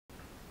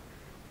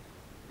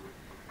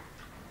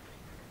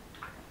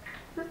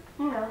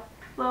you know,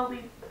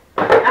 slowly.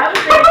 I was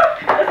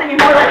thinking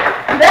more like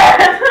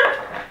that.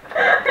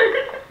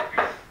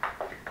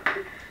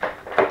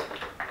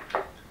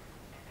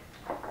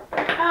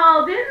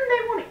 Oh, didn't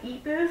they want to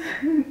eat this?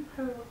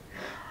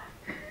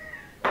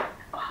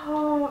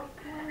 Oh,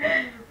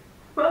 damn.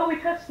 Well, we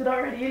touched it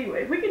already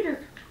anyway. We could just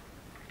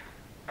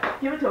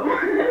give it to them.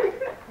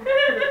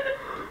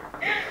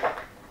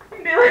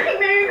 Be like,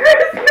 Merry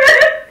Christmas!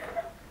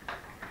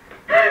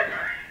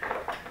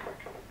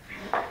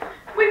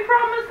 We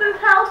promised this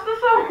house to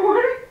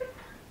someone.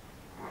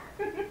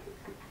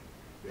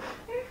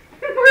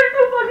 We're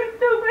so fucking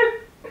stupid.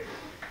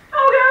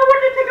 Oh god, I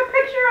wanted to take a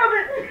picture of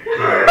it.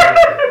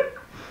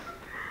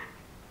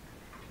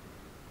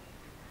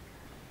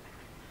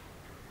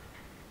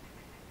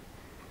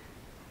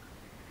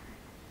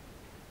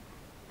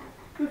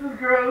 This is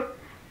gross.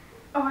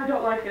 Oh, I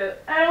don't like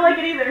it. I don't like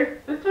it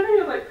either. It's turning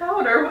into like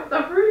powder. What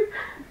the freak?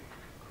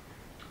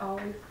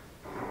 Always.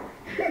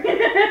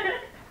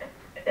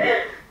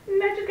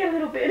 I just got a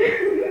little bit.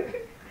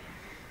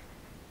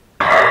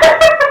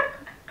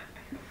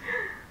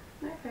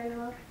 Okay,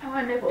 well. Oh,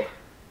 my nipple.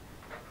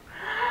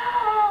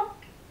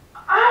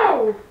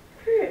 Ow!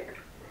 Frick.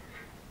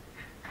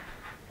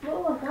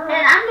 What was that?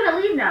 And I'm gonna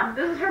leave now.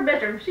 This is her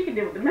bedroom. She can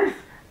deal with the mess.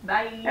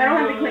 Bye. I don't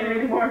have to clean it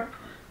anymore.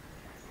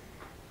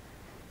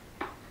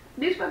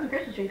 These fucking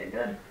Christmas trees are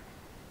good.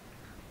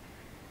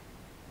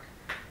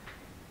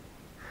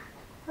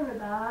 Look at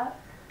that.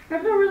 I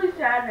feel really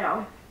sad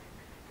now.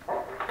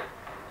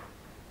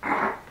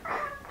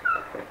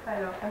 I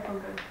know, I feel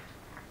good.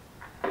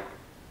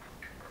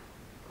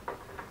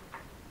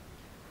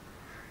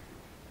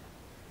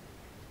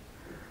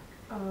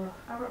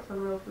 I brought some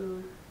real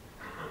food.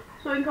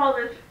 So we can call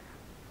this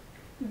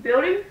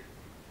building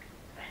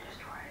And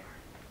destroy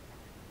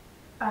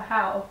a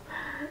house.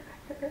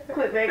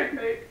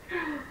 clickbait.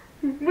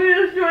 We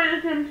destroyed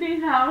the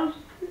Simpsons house.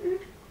 You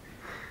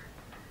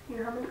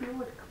know how many people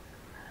would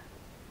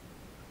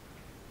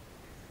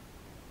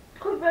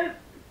Clickbait.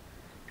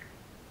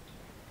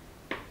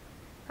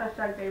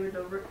 Hashtag David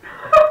Dobrik.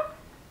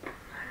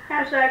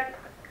 Hashtag.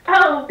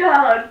 Oh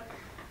God.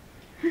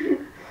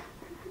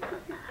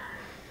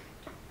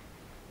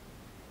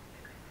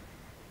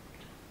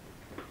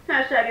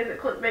 Hashtag is it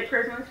clickbait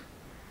Christmas?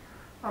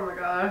 Oh my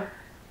god.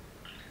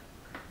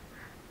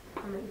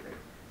 Amazing.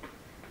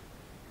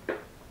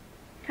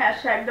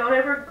 Hashtag don't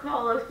ever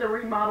call us to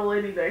remodel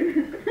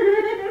anything.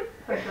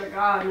 Hashtag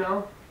God,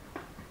 no.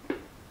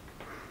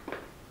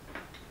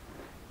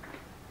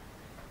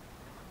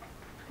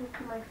 It's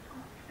my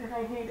stuff, and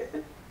I hate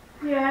it.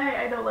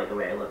 Yeah, I don't like the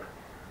way I look.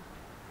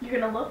 You're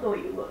gonna love the way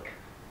you look.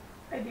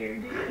 I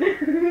guarantee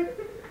it.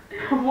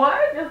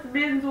 What? That's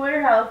Ben's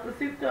Warehouse, the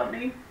soup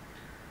company.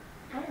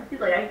 He's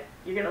like,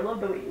 you're gonna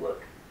love the way you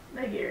look.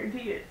 I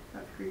guarantee it.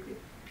 That's creepy.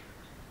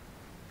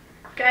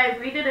 Guys,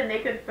 we did a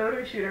naked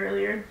photo shoot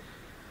earlier.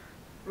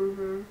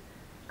 Mhm.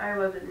 I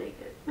wasn't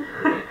naked.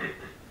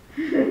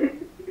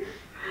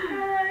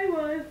 I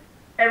was.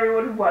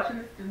 Everyone who's watching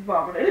this just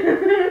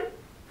vomited.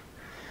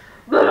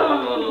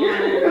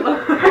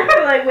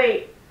 Like,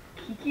 wait,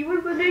 Kiki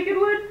was the naked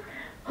one?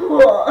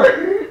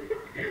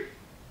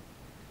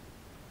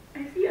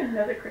 I see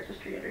another Christmas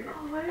tree under here.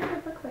 Oh, what does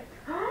it look like?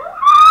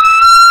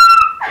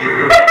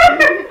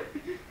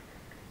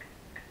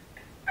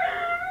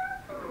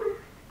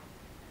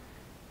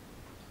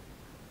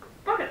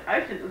 Fucking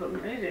icing is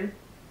amazing.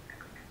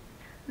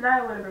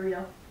 Now I want a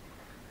burrito.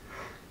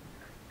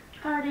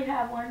 I already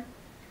have one.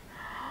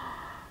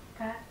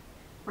 That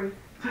breathe.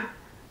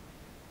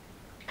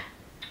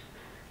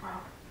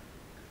 Wow.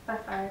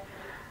 That's alright.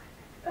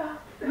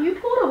 You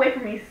pulled away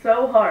from me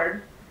so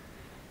hard.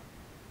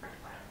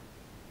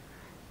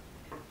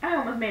 I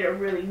almost made a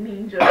really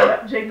mean joke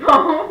about Jake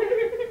Paul.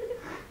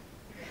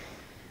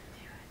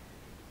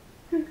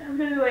 I'm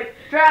gonna be like,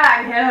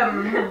 Drag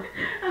him!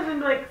 I'm gonna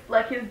be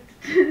like his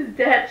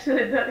dad should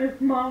have done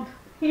his mom's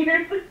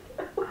ears.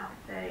 Oh,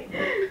 dang.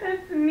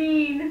 That's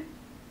mean.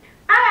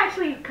 I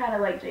actually kind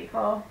of like Jake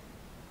Paul,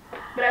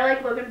 but I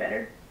like Logan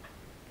better.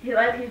 He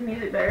likes his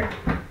music better.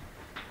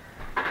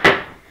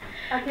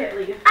 I can't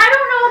leave. I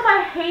don't know if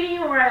I hate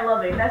him or I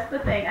love him. That's the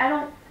thing. I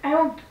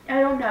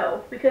don't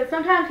know, because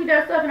sometimes he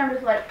does stuff and I'm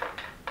just like,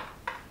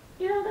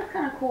 you know, that's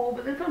kind of cool.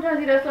 But then sometimes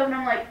he does stuff and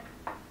I'm like,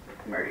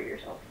 murder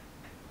yourself.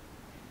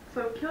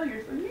 So kill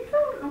yourself. You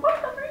so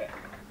what the freak?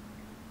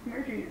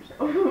 Murder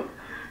yourself.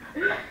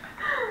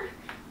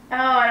 Oh,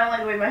 I don't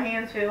like the way my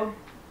hands feel.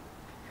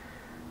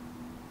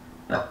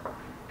 Oh.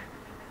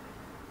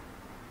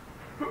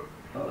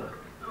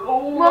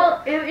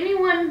 Well, if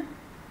anyone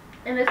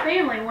in this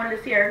family wanted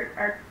to see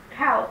our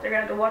house, they're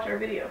gonna have to watch our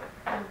video.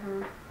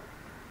 Mhm.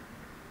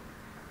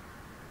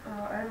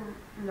 Oh, I'm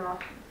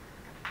nauseous.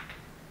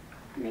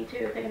 Me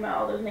too, thinking about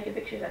all those naked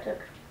pictures I took.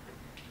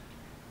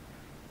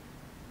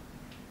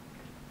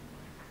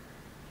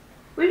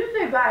 We should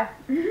say bye.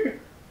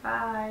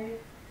 Bye.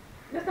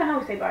 That's not how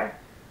we say bye.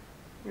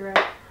 You're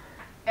right.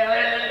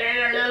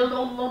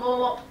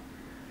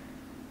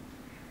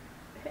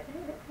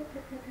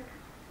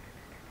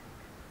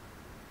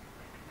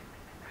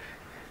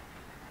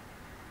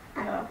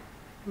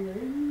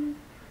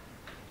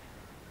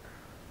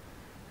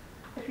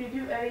 If you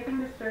do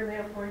anything disturbing,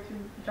 I'm going to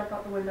jump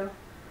out the window.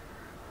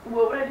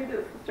 What would I do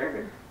that's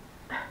disturbing?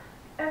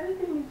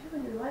 Everything you do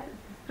in your life is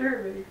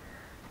disturbing.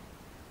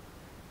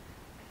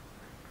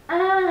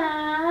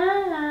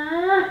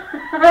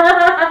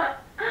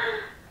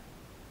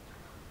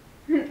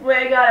 Wait,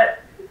 I got it.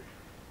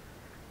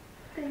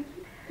 Thank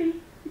you,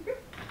 Daddy.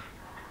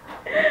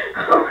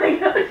 Oh my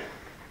gosh.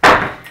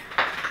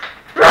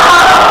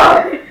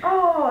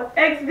 Oh,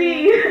 XD.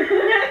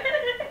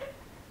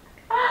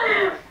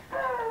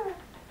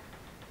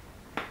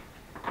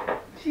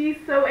 She's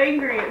so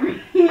angry at me.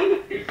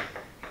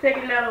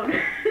 Taking it out on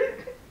her.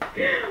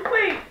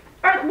 Wait,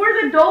 were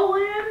the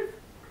Dolans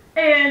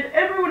and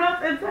everyone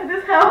else inside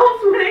this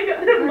house when they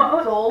got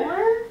demolished?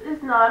 Dolans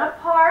is not a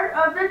part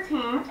of the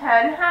Team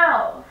 10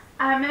 house.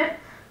 I meant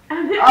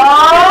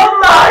Oh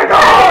my I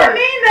god! didn't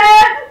mean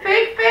that!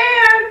 Fake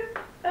fan!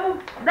 Oh,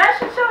 that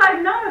should show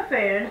I'm not a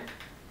fan.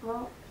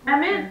 Well, I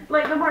meant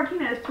like the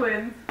Martinez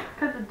twins.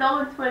 because the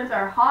Dolan twins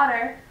are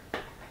hotter.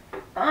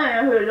 I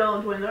don't know who the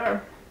Dolan twins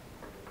are.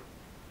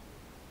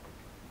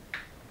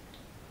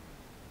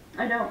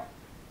 I don't.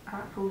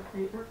 Actual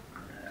statement.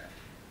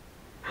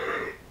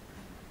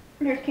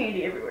 There's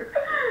candy everywhere.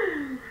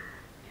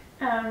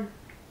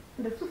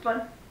 This was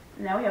fun.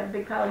 Now we have a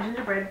big pile of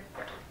gingerbread.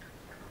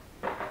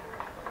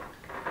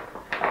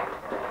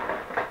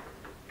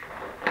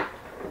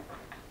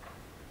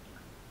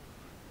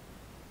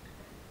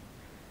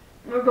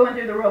 We're going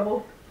through the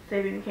rubble,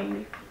 saving the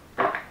candy.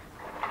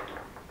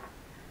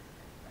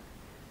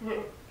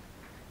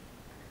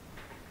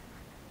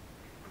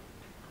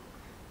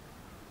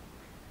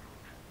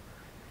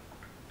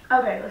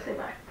 Okay, let's say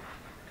bye.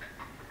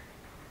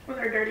 With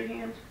our dirty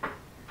hands.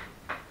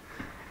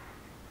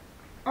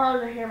 Oh,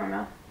 there's a hair in my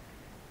mouth.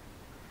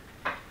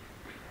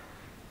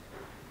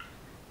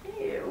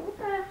 Ew, what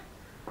the?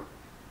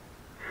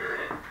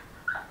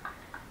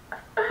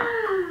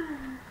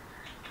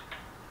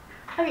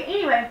 Okay,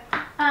 anyway,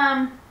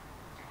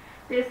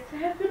 this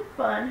has been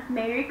fun.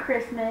 Merry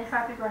Christmas.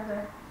 Happy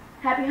birthday.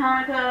 Happy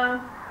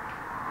Hanukkah.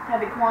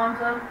 Happy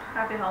Kwanzaa.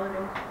 Happy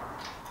holidays.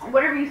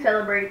 Whatever you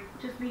celebrate,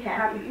 just be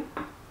happy.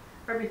 Happy.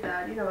 Or be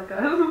sad, you know what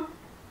goes.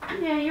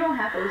 Yeah, you don't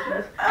have to listen to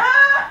us.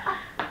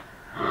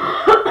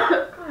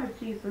 God,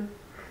 Jesus.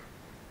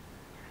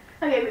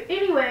 Okay, but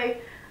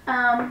anyway,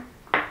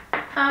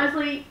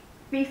 honestly,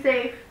 be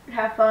safe,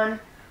 have fun,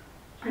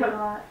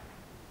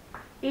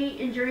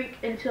 eat and drink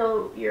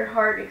until your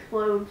heart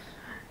explodes,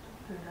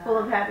 full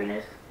of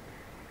happiness.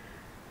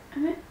 I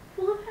meant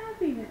full of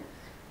happiness,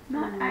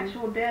 not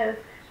actual death.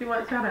 She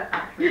wants to have an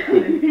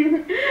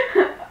actual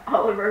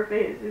All of our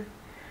faces.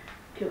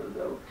 Kill a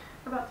goat.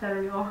 About 10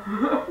 of y'all.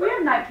 We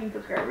have 19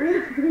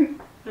 subscribers.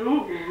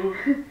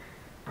 Ooh.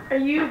 Are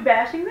you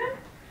bashing them?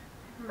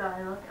 No,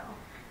 I love y'all.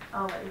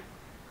 Always.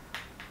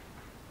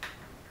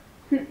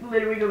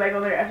 Literally go back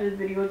on there after this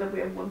video goes up, we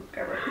have 1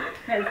 subscriber.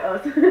 That's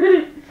us.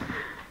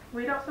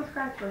 We don't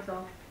subscribe to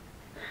ourselves.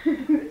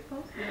 We're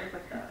supposed to be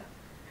like that.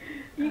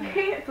 You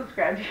can't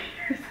subscribe to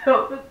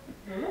yourself.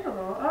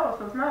 Oh,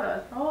 so it's not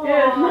us. Oh.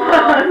 Yeah, it's not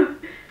us.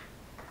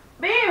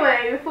 But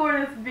anyway, before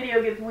this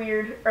video gets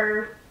weird,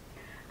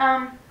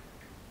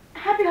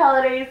 happy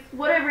holidays.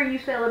 Whatever you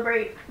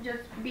celebrate,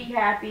 just be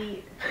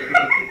happy.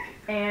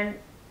 And,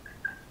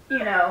 you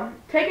know,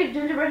 take a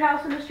gingerbread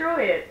house and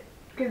destroy it.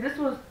 Because this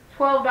was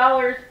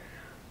 $12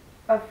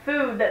 of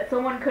food that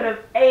someone could have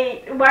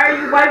ate. Why are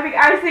you wiping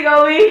icing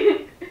on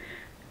me?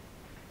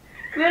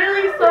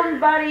 Literally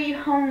somebody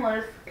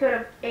homeless could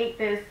have ate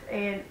this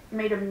and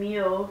made a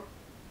meal.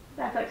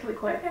 That's actually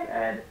quite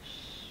sad.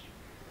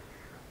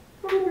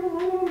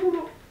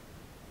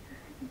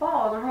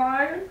 Balls are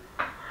hard.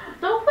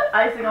 Don't put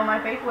icing on my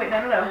face. Wait,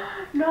 no.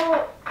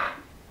 No.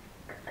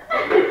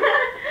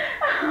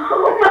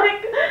 Oh my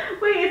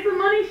god. Wait, it's a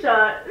money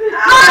shot.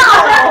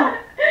 Ow!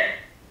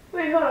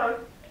 Wait, hold on.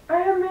 I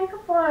have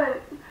makeup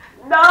on.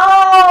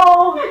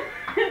 No!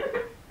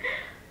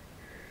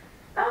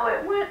 Oh,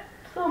 it went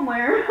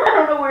somewhere. I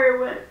don't know where it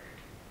went.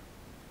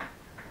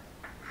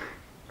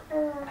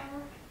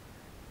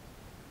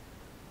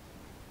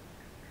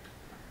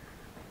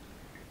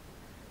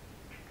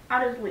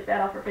 I'll just lick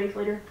that off her face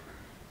later.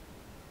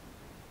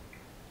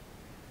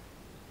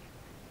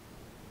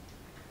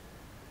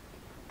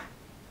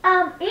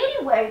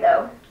 Anyway,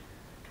 though,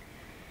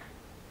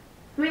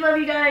 we love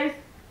you guys.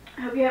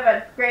 I hope you have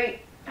a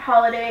great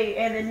holiday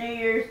and the New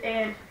Year's,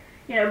 and,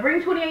 you know,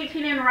 bring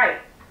 2018 in right.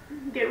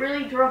 Get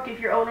really drunk if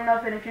you're old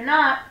enough, and if you're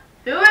not,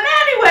 do it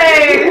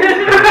anyway!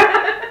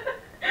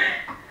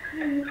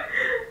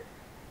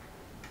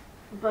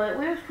 But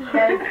we'll see you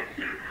guys.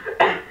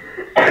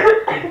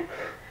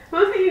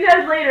 We'll see you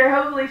guys later.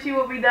 Hopefully she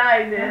will be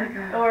dying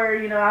then. Or,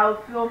 you know, I'll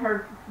film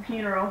her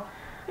funeral.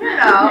 You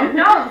know,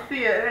 y'all will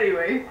see it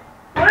anyway.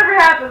 Whatever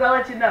happens, I'll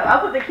let you know.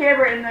 I'll put the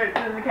camera in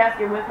the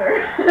casket with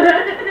her.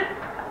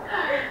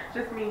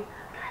 Just me.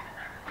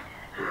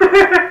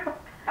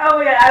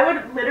 Oh yeah, I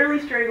would literally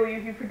strangle you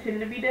if you pretended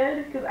to be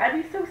dead, because I'd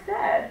be so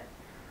sad.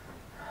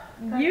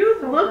 You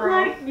so look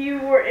gross. like you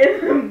were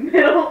in the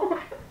middle.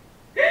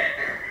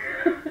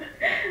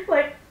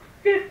 Like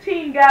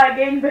 15 guy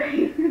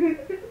gangbang.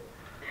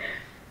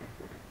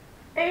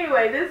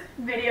 Anyway, this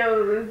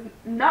video is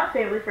not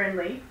family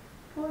friendly.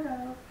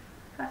 Porno.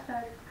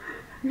 Hashtag.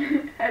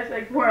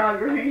 Hashtag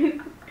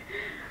pornography.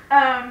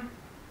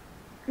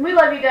 We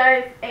love you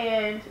guys,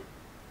 and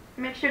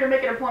make sure to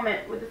make an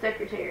appointment with the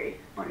secretary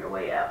on your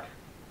way out.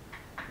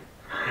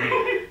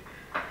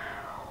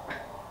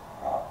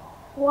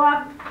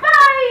 What?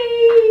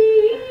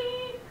 Bye!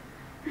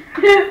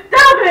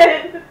 Stop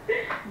it!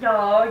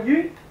 Yeah,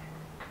 you.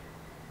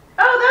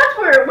 Oh, that's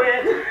where it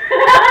went.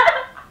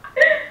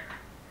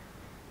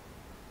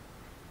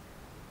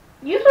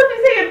 You supposed to be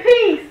saying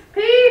peace.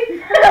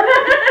 Peace.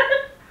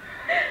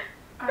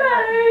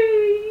 Bye.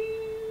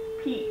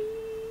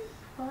 Peace.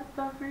 What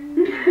the freak?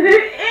 Ew.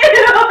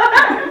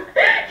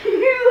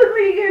 You look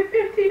like you get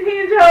 15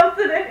 hand jobs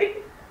today.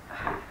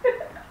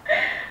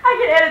 I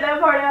can edit that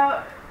part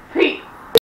out.